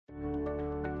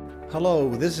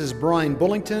Hello, this is Brian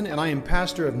Bullington, and I am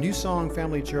pastor of New Song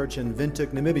Family Church in Windhoek,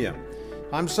 Namibia.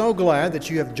 I'm so glad that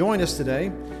you have joined us today,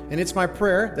 and it's my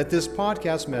prayer that this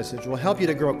podcast message will help you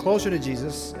to grow closer to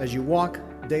Jesus as you walk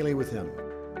daily with Him.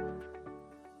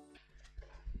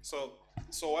 So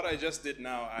what I just did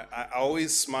now, I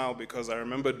always smile because I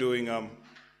remember doing a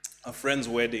friend's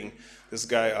wedding. This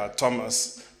guy,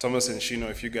 Thomas and Shino,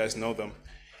 if you guys know them.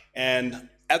 And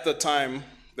at the time,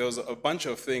 there was a bunch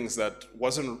of things that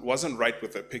wasn't right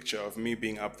with the picture of me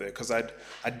being up there, because I'd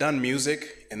done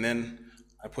music, and then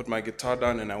I put my guitar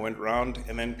down and I went round,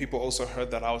 and then people also heard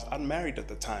that I was unmarried at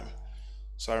the time.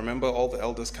 So I remember all the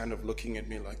elders kind of looking at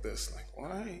me like this, like,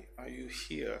 why are you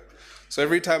here? So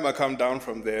every time I come down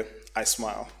from there, I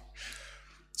smile.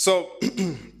 So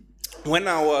when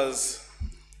I was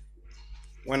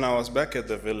back at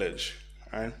the village,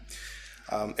 right?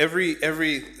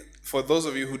 For those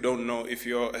of you who don't know, if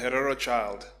you're a Herero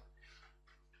child,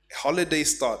 holiday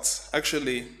starts.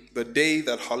 Actually, the day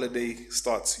that holiday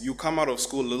starts, you come out of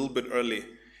school a little bit early,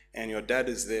 and your dad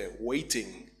is there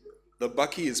waiting. The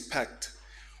bakkie is packed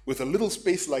with a little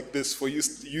space like this for you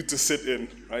to sit in,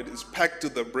 right? It's packed to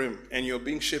the brim, and you're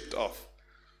being shipped off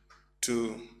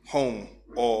to home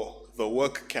or the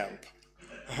work camp.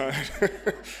 Right?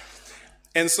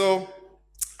 And so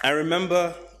I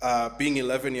remember being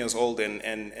 11 years old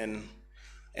and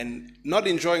not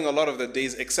enjoying a lot of the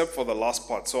days except for the last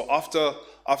part. So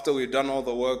after we've done all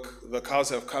the work, the cows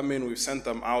have come in, we've sent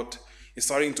them out, it's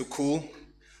starting to cool.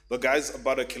 The guys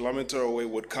about a kilometer away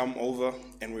would come over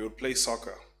and we would play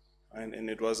soccer. And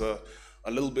it was a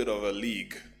little bit of a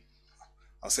league.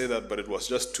 I'll say that, but it was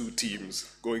just two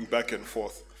teams going back and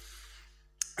forth.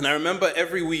 And I remember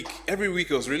every week it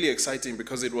was really exciting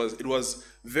because it was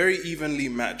very evenly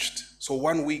matched. So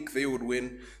one week they would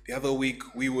win, the other week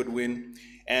we would win.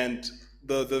 And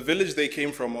the village they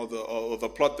came from, or the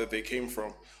plot that they came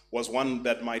from, was one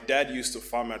that my dad used to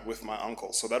farm at with my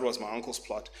uncle. So that was my uncle's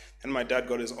plot. And my dad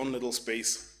got his own little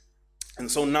space. And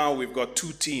so now we've got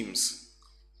two teams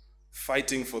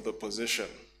fighting for the position.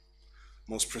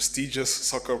 Most prestigious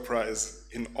soccer prize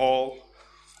in all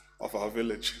of our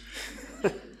village.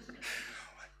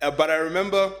 But I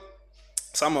remember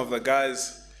some of the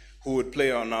guys who would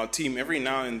play on our team, every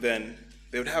now and then,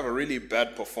 they would have a really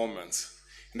bad performance.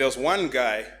 And there was one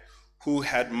guy who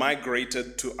had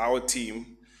migrated to our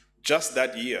team just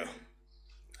that year.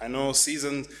 I know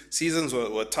seasons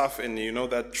were tough, and you know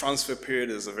that transfer period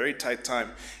is a very tight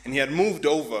time. And he had moved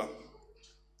over.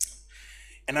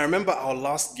 And I remember our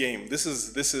last game. This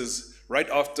is right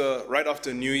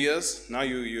after New Year's. Now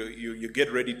you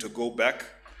get ready to go back.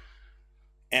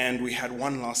 And we had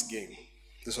one last game.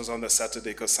 This was on the Saturday,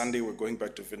 because Sunday we're going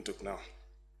back to Windhoek now.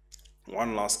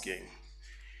 One last game.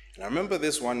 And I remember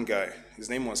this one guy. His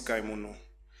name was Kai Muno.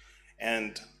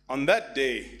 And on that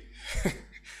day,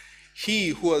 he,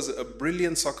 who was a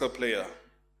brilliant soccer player,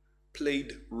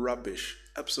 played rubbish,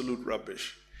 absolute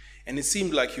rubbish. And it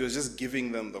seemed like he was just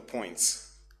giving them the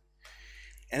points.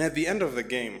 And at the end of the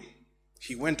game,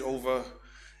 he went over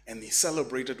and he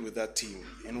celebrated with that team.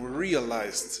 And we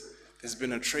realized there's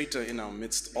been a traitor in our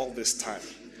midst all this time,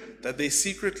 that they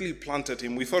secretly planted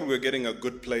him. We thought we were getting a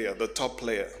good player, the top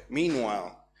player.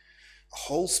 Meanwhile, a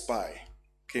whole spy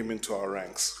came into our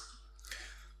ranks.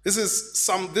 This is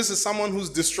someone who's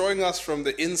destroying us from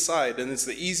the inside, and it's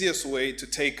the easiest way to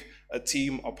take a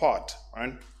team apart,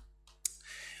 right?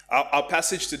 Our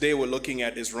passage today we're looking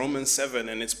at is Romans 7,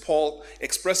 and it's Paul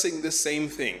expressing this same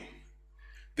thing,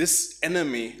 this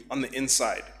enemy on the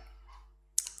inside.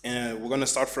 And we're going to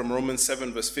start from Romans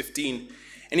 7, verse 15.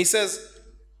 And he says,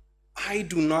 I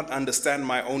do not understand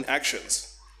my own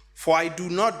actions, for I do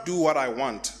not do what I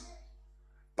want,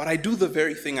 but I do the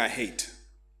very thing I hate.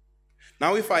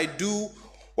 Now, if I do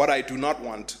what I do not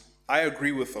want, I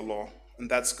agree with the law, and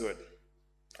that's good.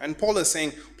 And Paul is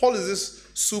this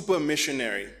super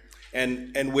missionary.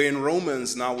 And we're in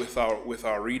Romans now with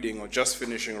our reading, or just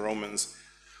finishing Romans.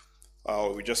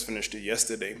 We just finished it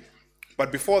yesterday.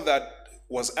 But before that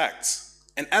was Acts.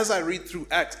 And as I read through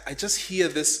Acts, I just hear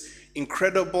this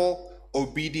incredible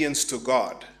obedience to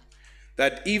God.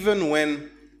 That even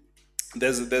when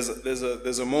there's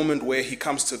a moment where he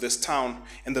comes to this town,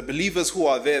 and the believers who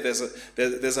are there,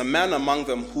 there's a man among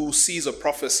them who sees a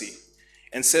prophecy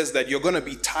and says that you're going to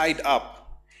be tied up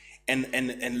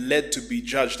and led to be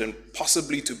judged and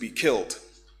possibly to be killed.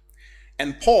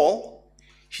 And Paul,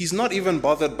 he's not even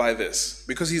bothered by this,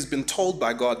 because he's been told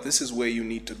by God, this is where you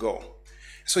need to go.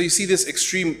 So you see this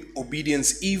extreme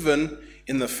obedience even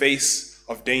in the face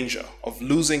of danger, of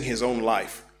losing his own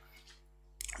life.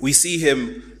 We see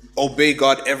him obey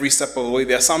God every step of the way.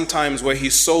 There are some times where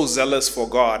he's so zealous for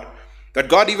God that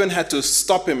God even had to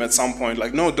stop him at some point,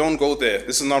 like, no, don't go there.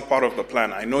 This is not part of the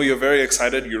plan. I know you're very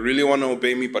excited. You really want to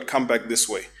obey me, but come back this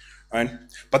way, right?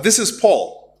 But this is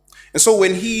Paul. And so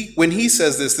when he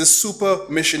says this super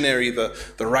missionary, the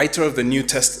writer of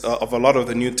of a lot of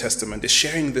the New Testament, is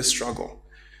sharing this struggle.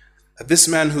 That this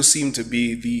man who seemed to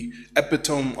be the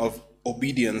epitome of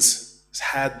obedience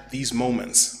had these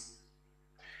moments.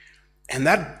 And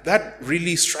that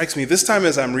really strikes me. This time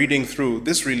as I'm reading through,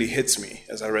 this really hits me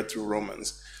as I read through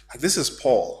Romans. Like, this is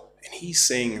Paul, and he's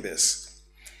saying this.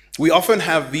 We often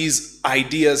have these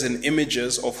ideas and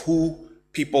images of who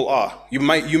people are. You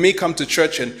may come to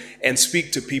church and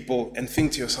speak to people and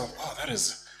think to yourself, oh, that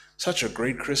is such a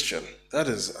great Christian. That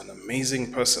is an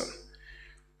amazing person.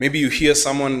 Maybe you hear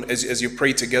someone, as you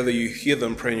pray together, you hear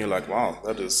them pray and you're like, wow,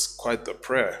 that is quite the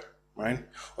prayer. Right?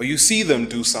 Or you see them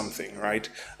do something, right?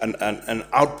 An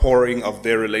outpouring of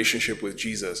their relationship with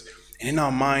Jesus. And in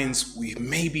our minds, we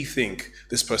maybe think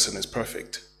this person is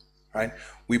perfect, right?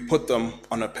 We put them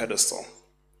on a pedestal.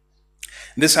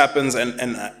 This happens,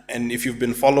 and if you've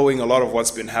been following a lot of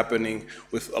what's been happening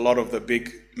with a lot of the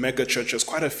big mega churches,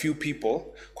 quite a few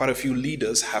people, quite a few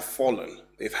leaders have fallen.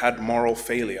 They've had moral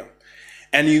failure.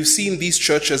 And you've seen these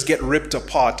churches get ripped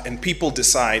apart, and people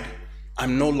decide,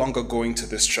 I'm no longer going to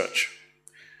this church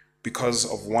because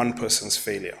of one person's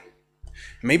failure.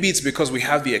 Maybe it's because we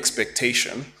have the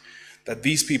expectation that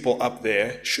these people up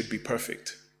there should be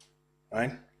perfect,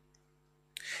 right?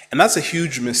 And that's a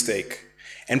huge mistake.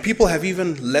 And people have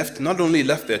even not only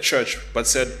left their church, but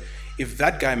said, if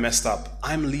that guy messed up,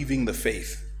 I'm leaving the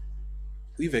faith.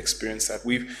 We've experienced that.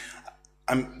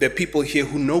 There are people here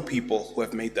who know people who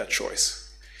have made that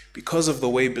choice. Because of the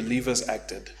way believers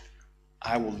acted,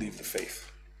 I will leave the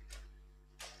faith.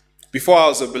 Before I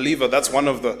was a believer, that's one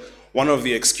of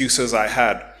the excuses I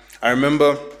had. I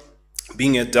remember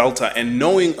being at Delta and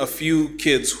knowing a few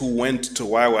kids who went to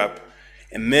YWAP,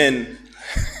 and then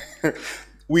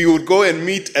we would go and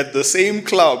meet at the same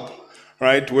club,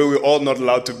 right, where we're all not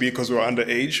allowed to be because we're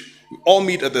underage. We all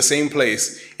meet at the same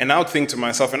place, and I would think to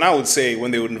myself, and I would say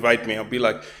when they would invite me, I'd be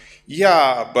like,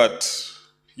 yeah, but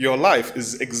your life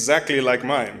is exactly like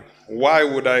mine. Why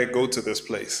would I go to this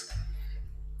place?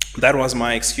 That was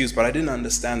my excuse, but I didn't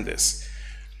understand this.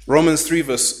 Romans 3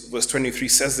 verse 23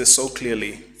 says this so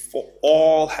clearly, for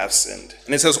all have sinned.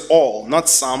 And it says all, not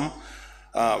some,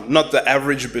 not the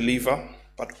average believer,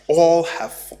 but all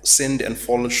have sinned and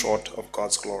fallen short of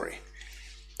God's glory.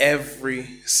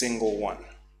 Every single one.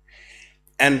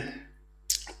 And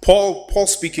Paul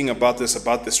speaking about this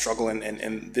struggle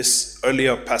and this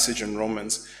earlier passage in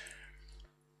Romans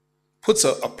puts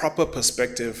a proper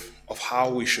perspective of how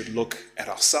we should look at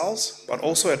ourselves, but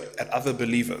also at other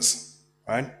believers,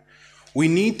 right? We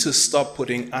need to stop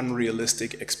putting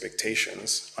unrealistic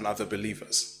expectations on other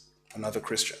believers, on other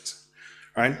Christians,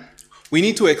 right? We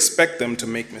need to expect them to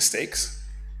make mistakes.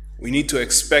 You need to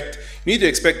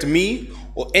expect me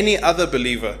or any other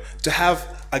believer to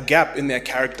have a gap in their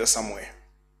character somewhere.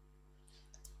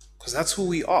 Because that's who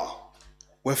we are.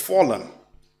 We're fallen.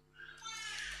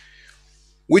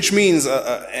 Which means,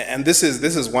 and this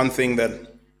is one thing that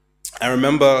I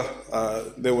remember,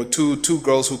 there were two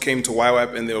girls who came to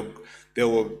YWAP, and they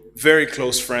were very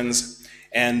close friends.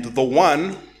 And the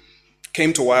one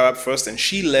came to YWAP first, and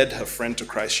she led her friend to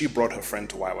Christ. She brought her friend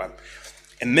to YWAP.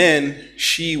 And then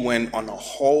she went on a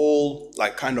whole,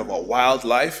 kind of a wild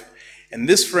life. And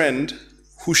this friend,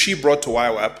 who she brought to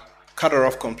YWAP, cut her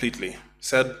off completely.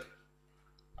 Said,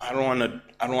 I don't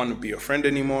want to be your friend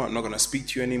anymore. I'm not going to speak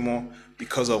to you anymore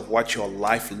because of what your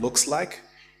life looks like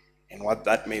and what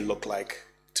that may look like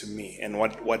to me and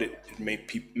what it may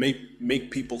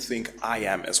make people think I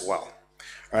am as well,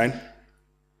 right?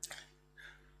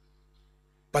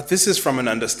 But this is from an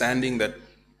understanding that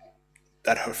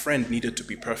her friend needed to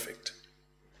be perfect,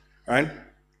 right?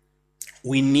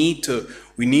 We need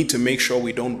to make sure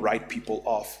we don't write people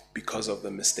off because of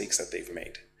the mistakes that they've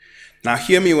made. Now,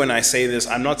 hear me when I say this.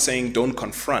 I'm not saying don't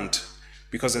confront,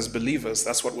 because as believers,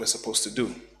 that's what we're supposed to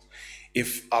do.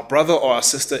 If our brother or our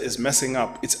sister is messing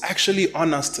up, it's actually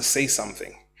on us to say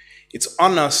something. It's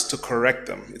on us to correct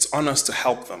them. It's on us to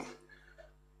help them,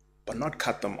 but not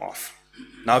cut them off.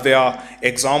 Now, there are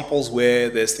examples where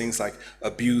there's things like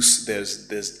abuse,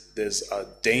 there's a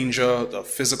danger, the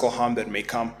physical harm that may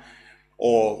come,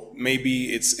 or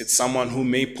maybe it's someone who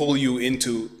may pull you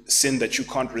into sin that you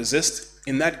can't resist.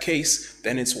 In that case,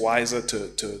 then it's wiser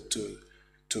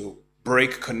to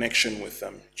break connection with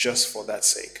them just for that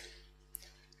sake.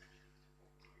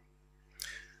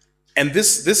 And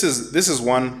this is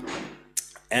one,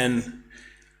 and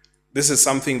this is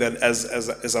something that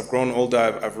as I've grown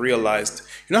older, I've realized.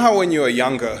 You know how when you were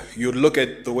younger, you'd look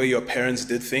at the way your parents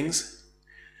did things?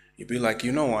 You'd be like,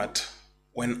 you know what?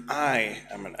 When I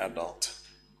am an adult,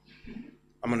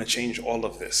 I'm going to change all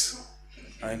of this.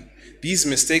 Right? These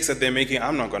mistakes that they're making,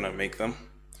 I'm not going to make them.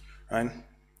 Right?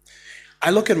 I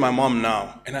look at my mom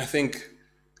now and I think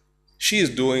she was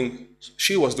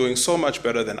doing so much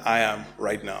better than I am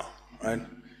right now. Right?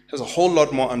 She has a whole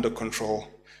lot more under control.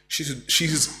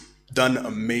 She's done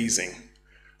amazing.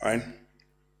 Right?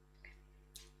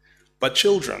 But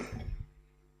children,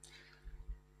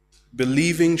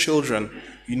 believing children,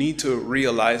 you need to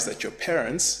realize that your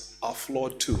parents are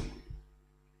flawed too.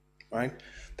 Right?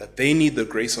 That they need the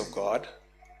grace of God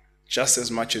just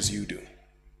as much as you do.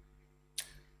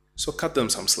 So cut them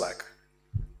some slack.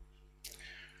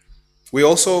 We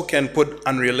also can put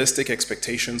unrealistic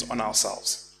expectations on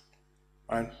ourselves.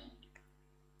 Right?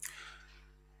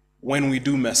 When we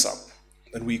do mess up,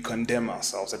 that we condemn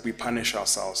ourselves, that we punish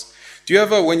ourselves. Do you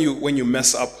ever, when you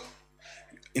mess up,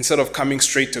 instead of coming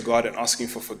straight to God and asking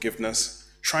for forgiveness,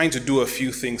 trying to do a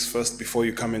few things first before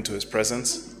you come into His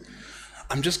presence?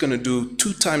 I'm just going to do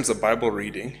 2 times the Bible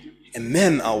reading, and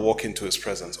then I'll walk into His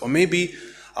presence. Or maybe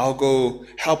I'll go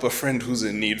help a friend who's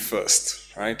in need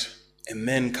first, right? And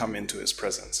then come into His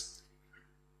presence.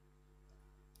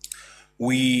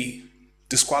 We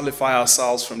disqualify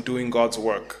ourselves from doing God's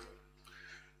work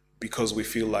because we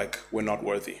feel like we're not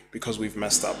worthy, because we've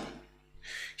messed up.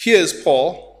 Here is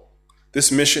Paul,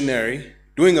 this missionary,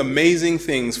 doing amazing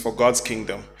things for God's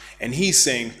kingdom, and he's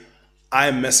saying,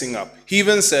 I'm messing up. He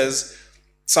even says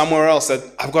somewhere else that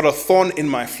I've got a thorn in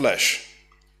my flesh.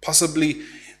 Possibly,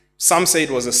 some say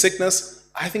it was a sickness.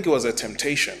 I think it was a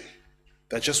temptation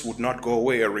that just would not go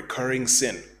away, a recurring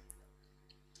sin.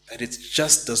 That it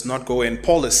just does not go away. And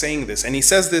Paul is saying this, and he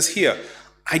says this here.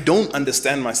 I don't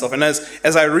understand myself. And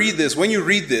as I read this, when you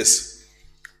read this,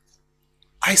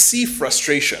 I see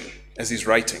frustration as he's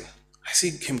writing. I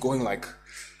see him going like,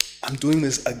 I'm doing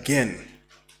this again.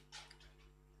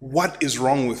 What is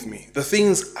wrong with me? The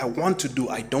things I want to do,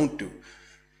 I don't do.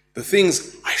 The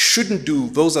things I shouldn't do,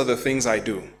 those are the things I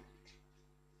do.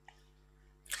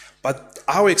 But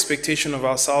our expectation of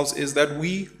ourselves is that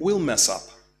we will mess up,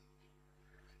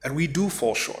 that we do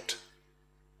fall short.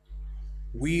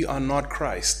 We are not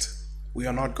Christ. We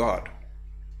are not God.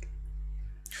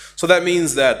 So that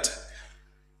means that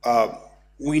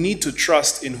we need to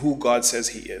trust in who God says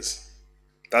He is.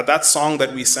 That song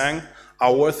that we sang,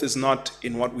 our worth is not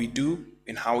in what we do,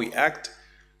 in how we act,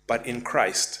 but in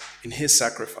Christ, in His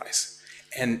sacrifice.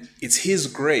 And it's His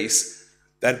grace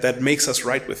that makes us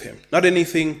right with Him. Not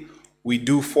anything we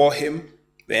do for Him,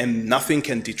 and nothing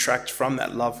can detract from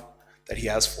that love that He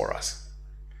has for us.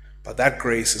 But that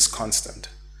grace is constant.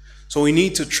 So we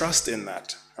need to trust in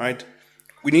that, right?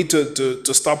 We need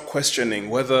to stop questioning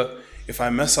whether if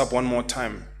I mess up one more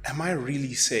time, am I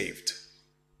really saved?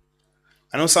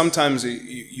 I know sometimes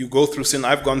you go through sin.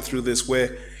 I've gone through this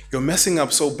where you're messing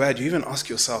up so bad, you even ask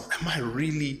yourself, am I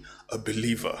really a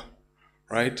believer,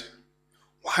 right?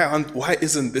 Why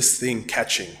isn't this thing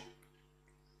catching?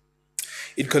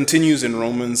 It continues in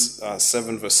Romans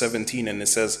 7 verse 17, and it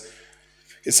says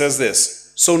this,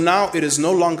 so now it is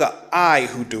no longer I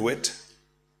who do it,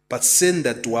 but sin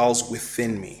that dwells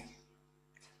within me.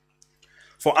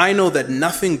 For I know that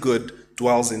nothing good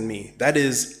dwells in me, that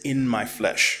is, in my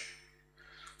flesh.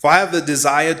 For I have the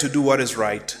desire to do what is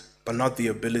right, but not the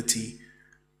ability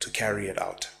to carry it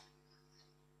out.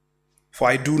 For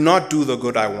I do not do the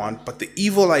good I want, but the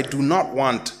evil I do not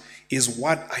want is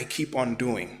what I keep on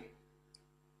doing.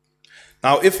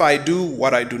 Now, if I do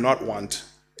what I do not want,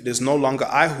 it is no longer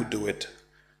I who do it,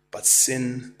 but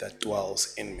sin that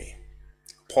dwells in me.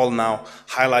 Paul now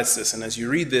highlights this, and as you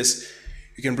read this,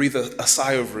 you can breathe a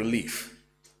sigh of relief.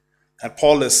 And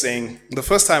Paul is saying, the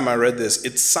first time I read this,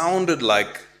 it sounded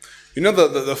like, you know,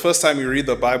 the first time you read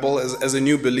the Bible as a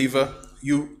new believer,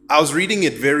 I was reading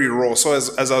it very raw. So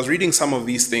as I was reading some of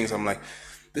these things, I'm like,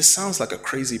 this sounds like a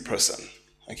crazy person.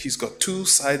 Like he's got 2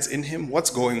 sides in him. What's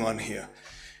going on here?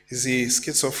 Is he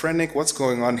schizophrenic? What's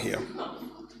going on here?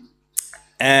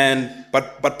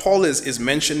 But Paul is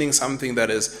mentioning something that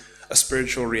is a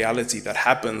spiritual reality that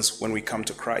happens when we come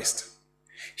to Christ.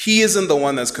 He isn't the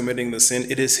one that's committing the sin.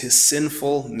 It is his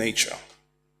sinful nature,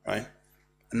 right?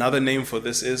 Another name for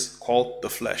this is called the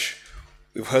flesh.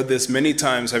 We've heard this many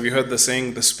times. Have you heard the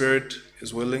saying, the spirit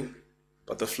is willing,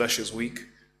 but the flesh is weak?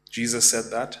 Jesus said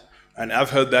that. And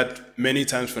I've heard that many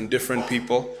times from different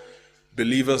people,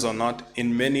 believers or not,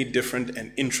 in many different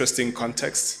and interesting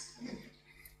contexts.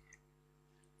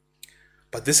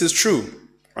 But this is true,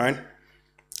 right?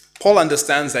 Paul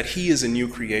understands that he is a new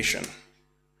creation.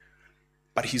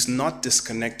 but he's not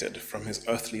disconnected from his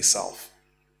earthly self.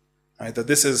 Right? That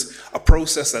this is a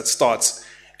process that starts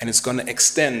and it's going to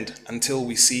extend until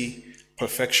we see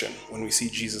perfection, when we see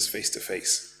Jesus face to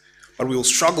face. But we will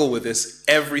struggle with this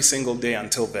every single day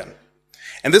until then.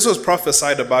 And this was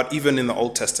prophesied about even in the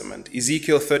Old Testament.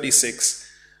 Ezekiel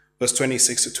 36, verse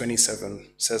 26 to 27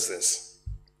 says this.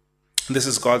 This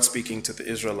is God speaking to the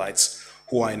Israelites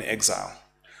who are in exile.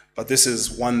 But this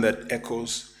is one that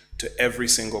echoes to every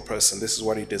single person. This is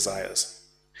what he desires.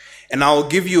 And I will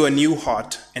give you a new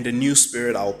heart, and a new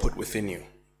spirit I will put within you.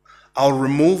 I'll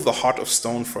remove the heart of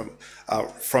stone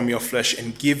from your flesh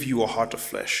and give you a heart of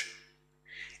flesh.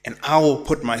 And I will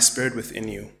put my spirit within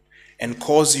you and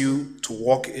cause you to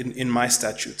walk in my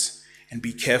statutes and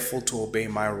be careful to obey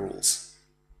my rules.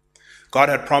 God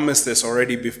had promised this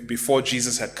already before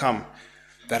Jesus had come,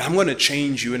 that I'm going to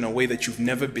change you in a way that you've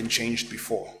never been changed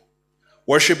before.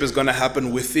 Worship is going to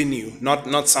happen within you,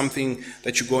 not something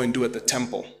that you go and do at the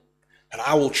temple. That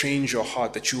I will change your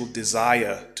heart, that you will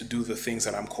desire to do the things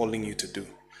that I'm calling you to do.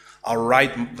 I'll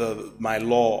write my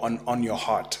law on your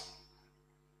heart.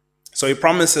 So he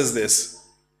promises this.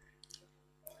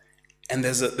 And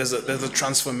there's a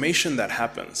transformation that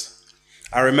happens.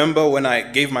 I remember when I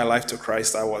gave my life to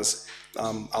Christ, I was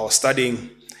studying,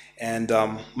 and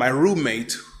my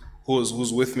roommate who's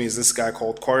with me is this guy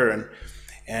called Koran,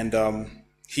 and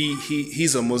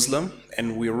he's a Muslim,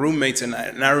 and we're roommates. And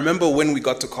I remember when we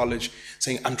got to college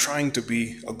saying, I'm trying to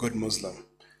be a good Muslim.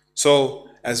 So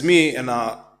as me and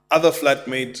our other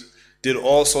flatmate did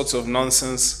all sorts of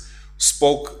nonsense,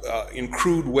 spoke in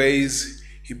crude ways,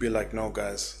 he'd be like, no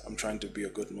guys, I'm trying to be a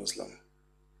good Muslim.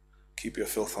 Keep your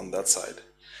filth on that side.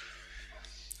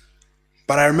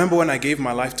 But I remember when I gave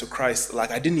my life to Christ,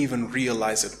 I didn't even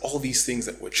realize it, all these things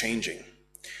that were changing.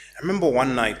 I remember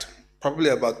one night, probably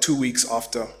about 2 weeks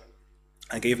after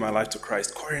I gave my life to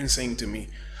Christ, Koran saying to me,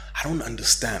 I don't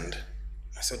understand.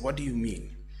 I said, what do you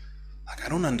mean? I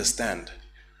don't understand.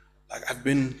 I've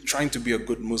been trying to be a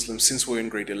good Muslim since we were in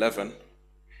grade 11.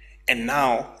 And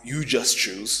now you just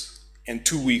choose. In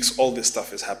 2 weeks, all this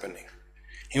stuff is happening.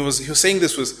 He was saying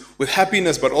this with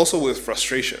happiness, but also with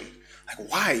frustration.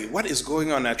 Why? What is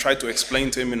going on? I tried to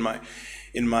explain to him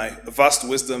in my vast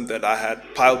wisdom that I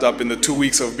had piled up in the 2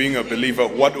 weeks of being a believer,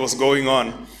 what was going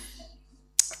on.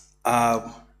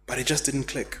 But it just didn't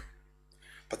click.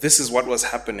 But this is what was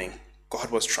happening.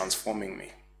 God was transforming me.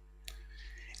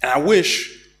 And I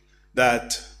wish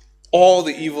that all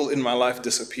the evil in my life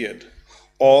disappeared.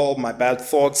 All my bad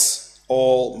thoughts,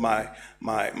 all my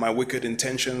wicked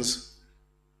intentions,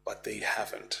 but they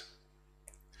haven't.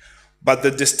 But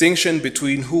the distinction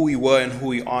between who we were and who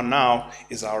we are now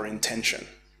is our intention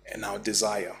and our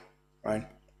desire, right?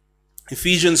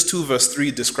 Ephesians 2 verse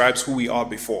 3 describes who we are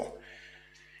before.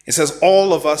 It says,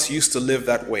 all of us used to live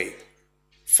that way,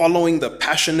 following the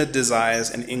passionate desires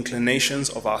and inclinations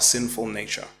of our sinful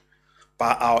nature.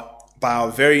 By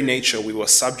our very nature, we were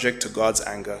subject to God's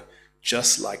anger,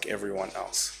 just like everyone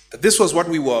else. That this was what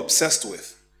we were obsessed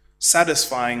with,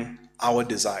 satisfying our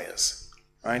desires,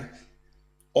 right?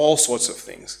 All sorts of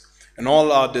things. And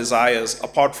all our desires,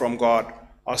 apart from God,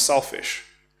 are selfish.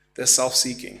 They're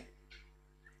self-seeking.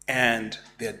 And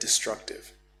they're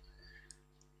destructive.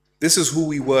 This is who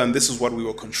we were, and this is what we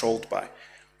were controlled by. When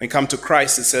we come to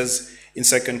Christ, it says in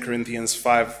 2 Corinthians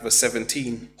 5, verse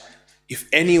 17, if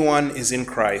anyone is in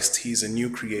Christ, he is a new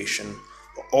creation.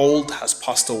 The old has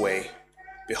passed away.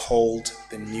 Behold,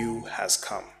 the new has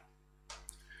come.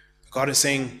 God is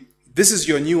saying, this is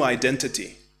your new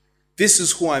identity. This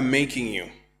is who I'm making you.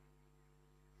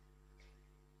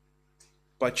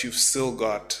 But you've still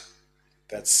got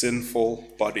that sinful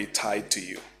body tied to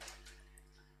you.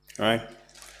 All right?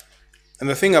 And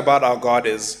the thing about our God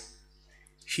is,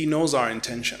 he knows our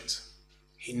intentions.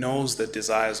 He knows the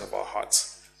desires of our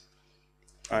hearts.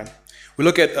 Right? We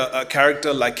look at a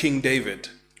character like King David,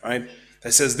 right?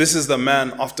 That says, this is the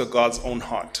man after God's own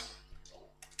heart.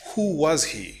 Who was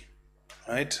he?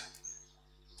 Right?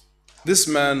 This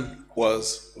man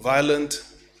was violent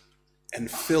and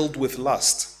filled with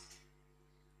lust.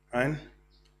 Right?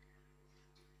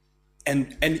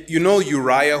 And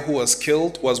Uriah, who was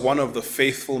killed, was one of the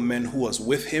faithful men who was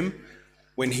with him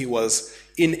when he was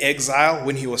in exile,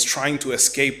 when he was trying to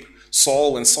escape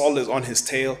Saul, when Saul is on his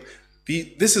tail.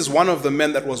 This is one of the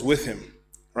men that was with him,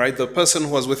 right? The person who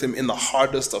was with him in the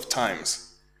hardest of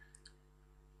times.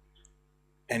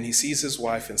 And he sees his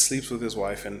wife and sleeps with his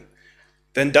wife, and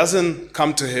then doesn't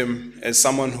come to him as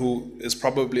someone who is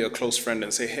probably a close friend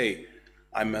and say, hey,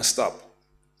 I messed up.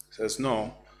 He says,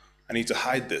 no, I need to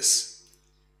hide this,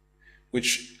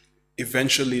 which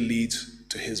eventually leads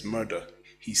to his murder.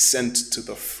 He's sent to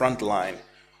the front line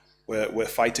where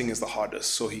fighting is the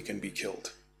hardest, so he can be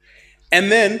killed. And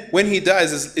then when he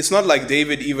dies, it's not like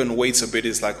David even waits a bit.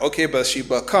 It's like, okay,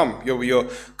 Bathsheba, come. You're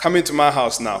coming to my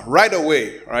house now. Right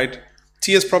away, right?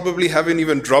 Tears probably haven't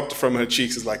even dropped from her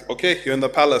cheeks. It's like, okay, you're in the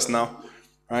palace now,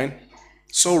 right?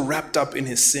 So wrapped up in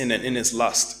his sin and in his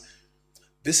lust.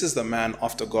 This is the man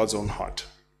after God's own heart.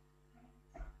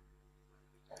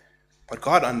 But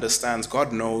God understands.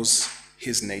 God knows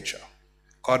his nature.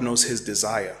 God knows his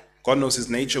desire. God knows his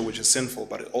nature, which is sinful,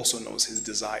 but it also knows his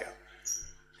desire.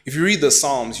 If you read the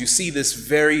Psalms, you see this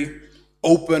very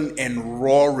open and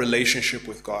raw relationship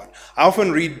with God. I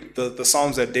often read the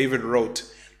Psalms that David wrote.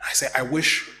 I say, I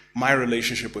wish my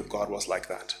relationship with God was like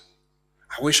that.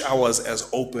 I wish I was as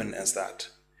open as that.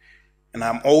 And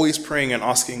I'm always praying and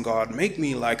asking God, make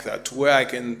me like that, to where I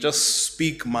can just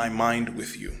speak my mind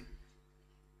with you.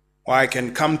 Or I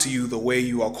can come to you the way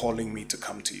you are calling me to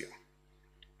come to you.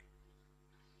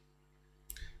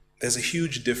 There's a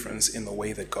huge difference in the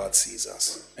way that God sees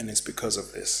us, and it's because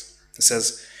of this. It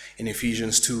says in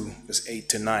Ephesians 2, verse 8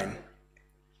 to 9,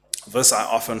 a verse I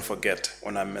often forget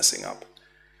when I'm messing up.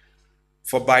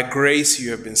 For by grace you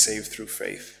have been saved through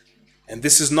faith. And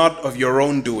this is not of your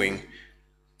own doing.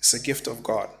 It's a gift of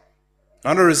God,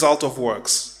 not a result of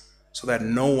works, so that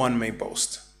no one may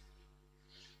boast.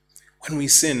 When we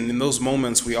sin, in those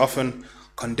moments, we often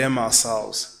condemn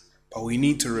ourselves, but we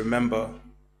need to remember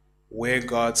where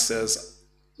God says,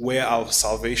 where our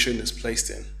salvation is placed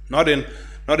in.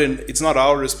 It's not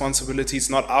our responsibility, it's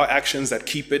not our actions that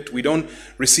keep it. We don't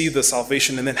receive the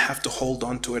salvation and then have to hold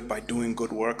on to it by doing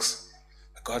good works.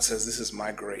 But God says, this is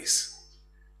my grace.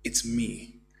 It's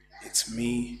me. It's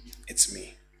me. It's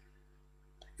me.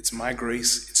 It's my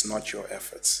grace. It's not your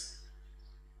efforts.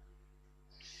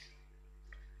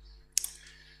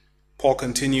 Paul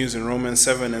continues in Romans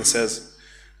 7 and says,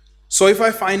 so if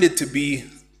I find it to be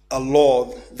a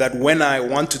law that when I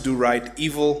want to do right,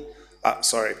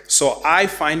 so I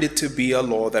find it to be a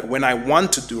law that when I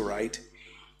want to do right,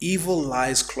 evil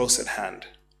lies close at hand.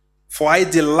 For I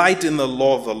delight in the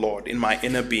law of the Lord in my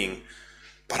inner being.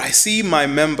 But I see my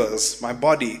members, my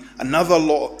body, another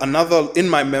law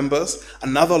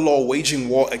waging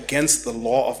war against the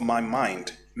law of my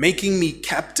mind, making me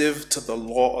captive to the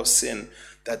law of sin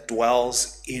that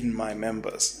dwells in my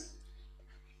members.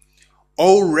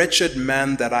 O wretched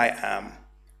man that I am,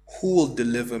 who will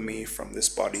deliver me from this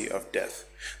body of death?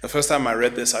 The first time I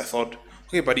read this, I thought,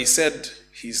 okay, but he said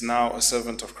he's now a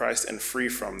servant of Christ and free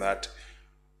from that.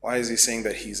 Why is he saying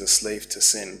that he's a slave to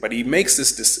sin? But he makes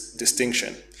this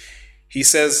distinction. He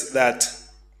says that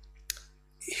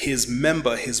his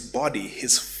member, his body,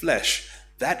 his flesh,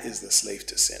 that is the slave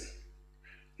to sin.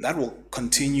 That will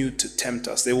continue to tempt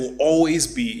us. There will always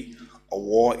be a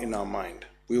war in our mind.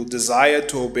 We will desire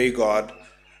to obey God,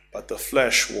 but the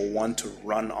flesh will want to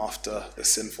run after the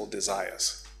sinful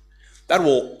desires. That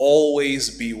will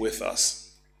always be with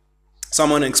us.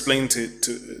 Someone explained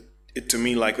it to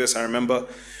me like this. I remember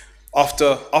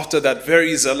after that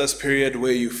very zealous period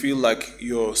where you feel like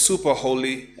you're super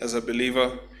holy as a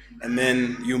believer, and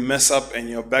then you mess up and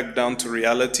you're back down to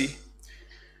reality.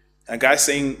 A guy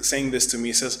saying this to me,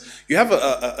 he says, you have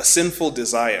a sinful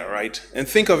desire, right? And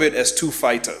think of it as two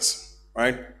fighters,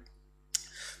 right?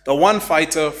 The one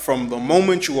fighter, from the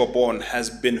moment you were born, has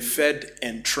been fed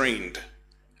and trained,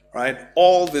 right?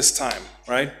 All this time,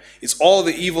 right? It's all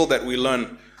the evil that we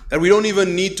learn that we don't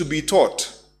even need to be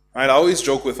taught, right? I always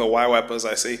joke with the YWAPers.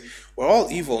 I say, we're all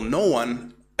evil. No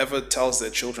one ever tells their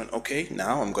children, okay,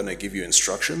 now I'm going to give you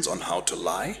instructions on how to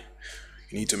lie.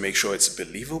 You need to make sure it's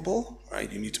believable,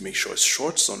 right? You need to make sure it's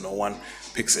short so no one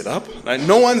picks it up. Right?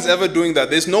 No one's ever doing that.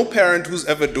 There's no parent who's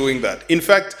ever doing that. In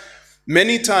fact,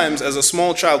 many times as a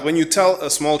small child, when you tell a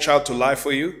small child to lie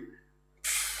for you,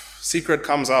 secret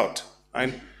comes out.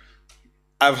 Right?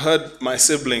 I've heard my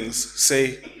siblings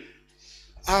say,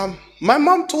 my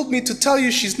mom told me to tell you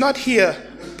she's not here.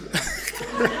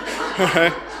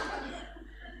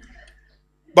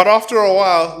 But after a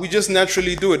while, we just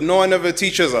naturally do it. No one ever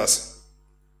teaches us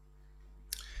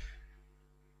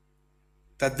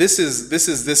that this is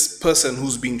this person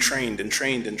who's being trained and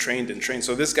trained and trained and trained.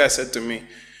 So this guy said to me,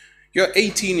 you're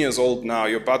 18 years old now,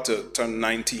 you're about to turn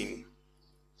 19.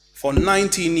 For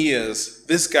 19 years,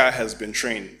 this guy has been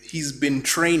trained. He's been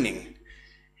training.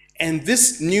 And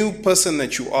this new person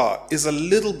that you are is a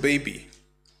little baby,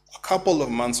 a couple of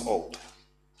months old.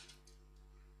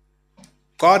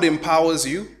 God empowers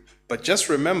you, but just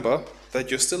remember that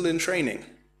you're still in training.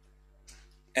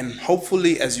 And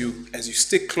hopefully as you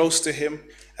stick close to him,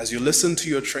 as you listen to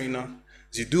your trainer,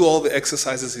 as you do all the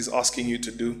exercises he's asking you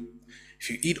to do, If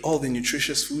you eat all the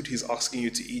nutritious food he's asking you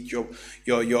to eat,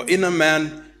 your inner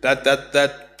man,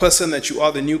 that person that you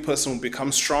are, the new person, will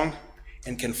become strong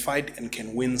and can fight and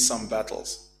can win some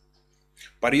battles.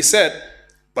 But he said,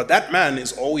 but that man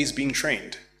is always being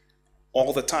trained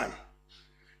all the time,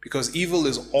 because evil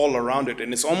is all around it.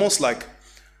 And it's almost like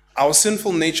our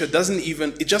sinful nature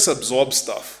it just absorbs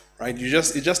stuff, right?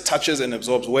 It just touches and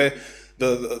absorbs, where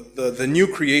the new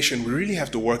creation, we really have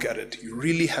to work at it. You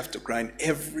really have to grind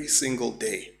every single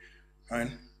day, right?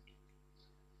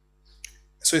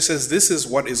 So he says, this is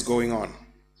what is going on.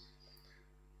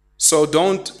 So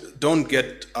don't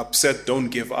get upset, don't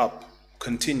give up,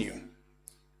 continue.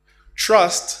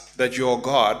 Trust that your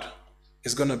God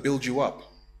is going to build you up.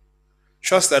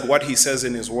 Trust that what he says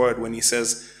in his word, when he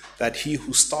says that he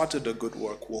who started a good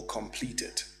work will complete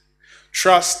it.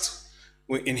 Trust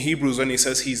in Hebrews when he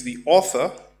says he's the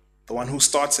author, the one who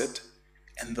starts it,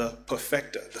 and the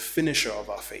perfecter, the finisher of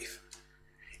our faith.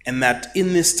 And that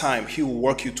in this time, he will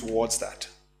work you towards that.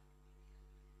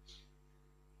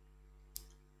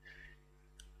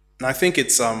 And I think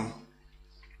it's, I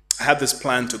had this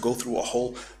plan to go through a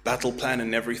whole battle plan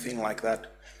and everything like that.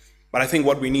 But I think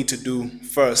what we need to do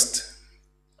first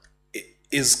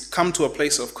is come to a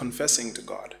place of confessing to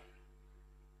God,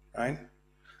 right?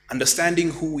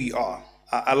 Understanding who we are.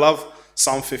 I love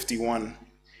Psalm 51,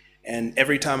 and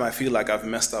every time I feel like I've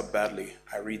messed up badly,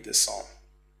 I read this psalm,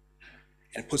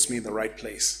 and it puts me in the right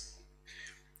place.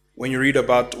 When you read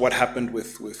about what happened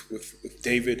with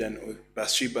David and with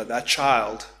Bathsheba, that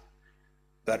child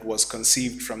that was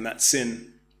conceived from that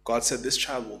sin, God said, this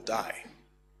child will die.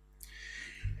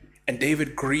 And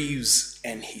David grieves,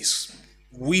 and he's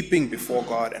weeping before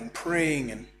God and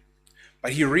praying,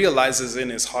 but he realizes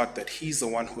in his heart that he's the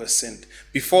one who has sinned.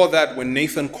 Before that, when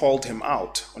Nathan called him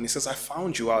out, when he says, I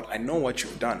found you out, I know what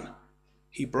you've done,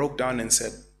 he broke down and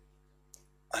said,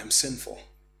 I'm sinful,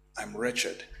 I'm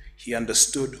wretched. He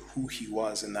understood who he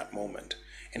was in that moment,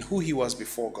 and who he was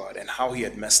before God, and how he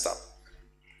had messed up.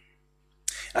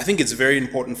 I think it's very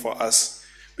important for us,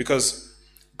 because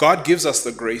God gives us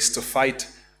the grace to fight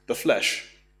the flesh.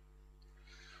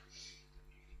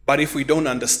 But if we don't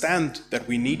understand that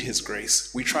we need his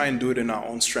grace, we try and do it in our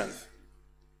own strength.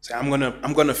 Say, I'm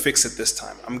gonna fix it this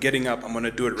time. I'm getting up, I'm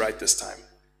gonna do it right this time.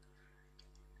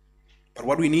 But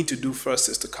what we need to do first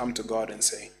is to come to God and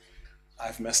say,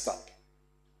 I've messed up,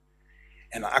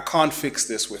 and I can't fix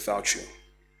this without you.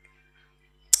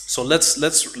 So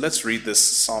let's read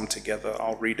this psalm together.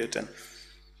 I'll read it, and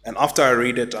after I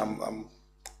read it,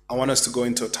 I want us to go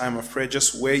into a time of prayer.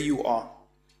 Just where you are,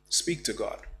 speak to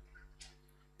God.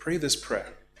 Pray this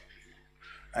prayer.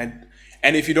 And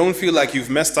if you don't feel like you've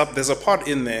messed up, there's a part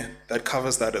in there that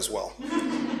covers that as well.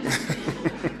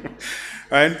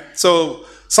 Right? So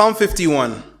Psalm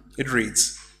 51, it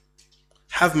reads,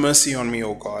 have mercy on me,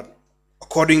 O God,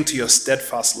 according to your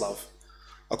steadfast love.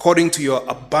 According to your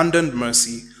abundant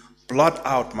mercy, blot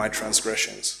out my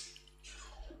transgressions.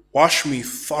 Wash me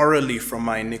thoroughly from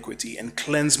my iniquity and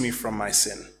cleanse me from my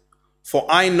sin. For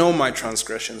I know my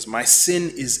transgressions, my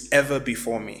sin is ever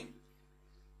before me.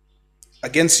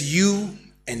 Against you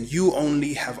and you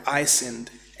only have I sinned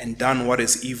and done what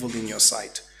is evil in your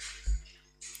sight,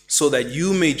 so that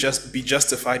you may just be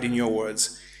justified in your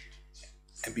words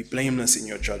and be blameless in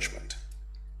your judgment.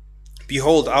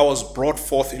 Behold, I was brought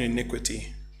forth in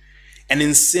iniquity, and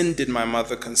in sin did my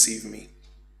mother conceive me.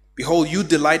 Behold, you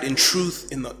delight in truth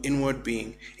in the inward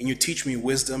being, and you teach me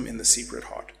wisdom in the secret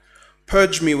heart.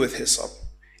 Purge me with hyssop,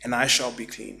 and I shall be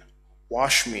clean.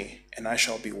 Wash me, and I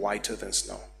shall be whiter than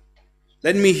snow.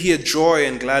 Let me hear joy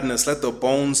and gladness. Let the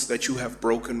bones that you have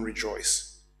broken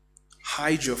rejoice.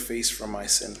 Hide your face from my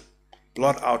sin.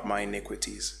 Blot out my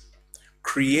iniquities.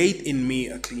 Create in me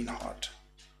a clean heart.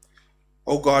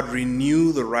 O God,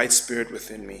 renew the right spirit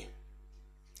within me.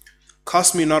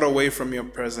 Cast me not away from your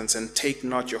presence, and take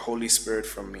not your Holy Spirit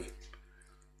from me.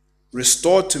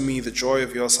 Restore to me the joy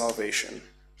of your salvation,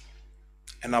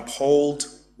 and uphold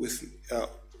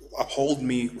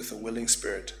me with a willing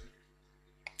spirit.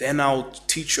 Then I'll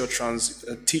teach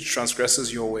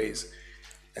transgressors your ways,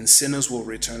 and sinners will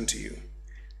return to you.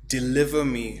 Deliver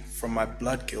me from my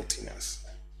blood guiltiness.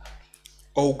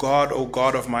 O God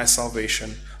of my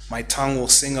salvation, my tongue will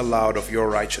sing aloud of your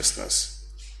righteousness.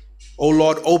 O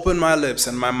Lord, open my lips,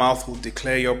 and my mouth will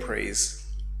declare your praise.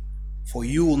 For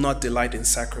you will not delight in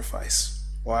sacrifice,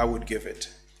 or I would give it.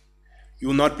 You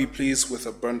will not be pleased with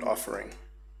a burnt offering.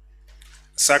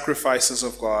 Sacrifices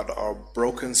of God are a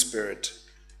broken spirit,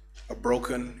 a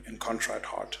broken and contrite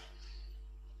heart.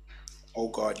 O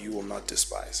God, you will not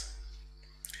despise.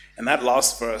 And that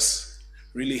last verse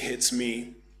really hits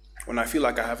me when I feel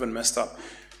like I haven't messed up.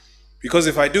 Because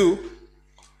if I do,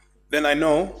 then I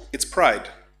know it's pride.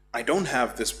 I don't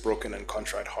have this broken and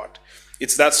contrite heart.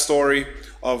 It's that story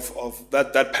of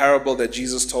that parable that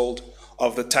Jesus told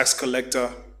of the tax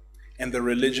collector and the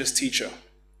religious teacher,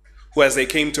 who, as they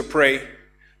came to pray,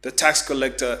 the tax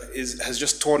collector has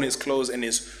just torn his clothes and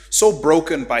is so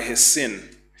broken by his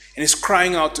sin and is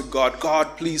crying out to God,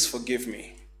 God, please forgive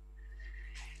me.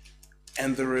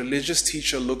 And the religious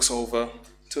teacher looks over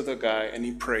to the guy and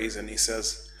he prays and he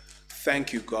says,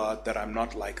 thank you, God, that I'm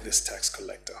not like this tax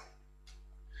collector.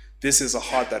 This is a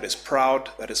heart that is proud,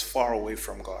 that is far away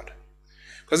from God.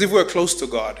 Because if we're close to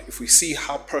God, if we see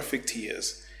how perfect He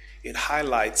is, it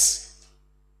highlights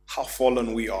how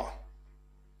fallen we are.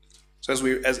 So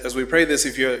as we pray this,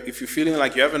 if you're feeling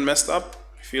like you haven't messed up,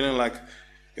 feeling like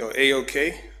you're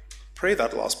A-okay, pray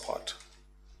that last part.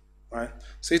 Right?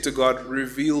 Say to God,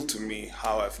 reveal to me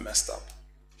how I've messed up.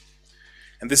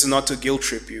 And this is not to guilt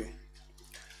trip you.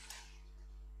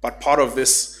 But part of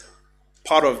this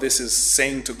is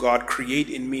saying to God, create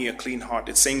in me a clean heart.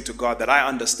 It's saying to God that I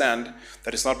understand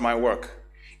that it's not my work.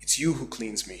 It's you who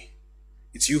cleans me.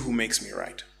 It's you who makes me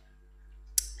right.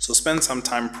 So spend some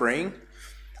time praying.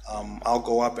 I'll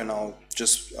go up and I'll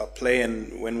just play,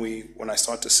 and when I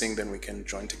start to sing, then we can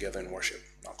join together in worship.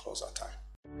 I'll close our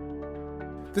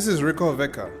time. This is Rico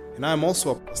Oveka, and I am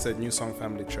also a pastor at New Song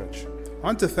Family Church. I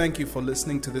want to thank you for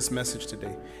listening to this message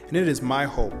today, and it is my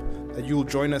hope that you will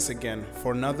join us again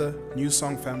for another New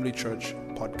Song Family Church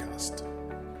podcast.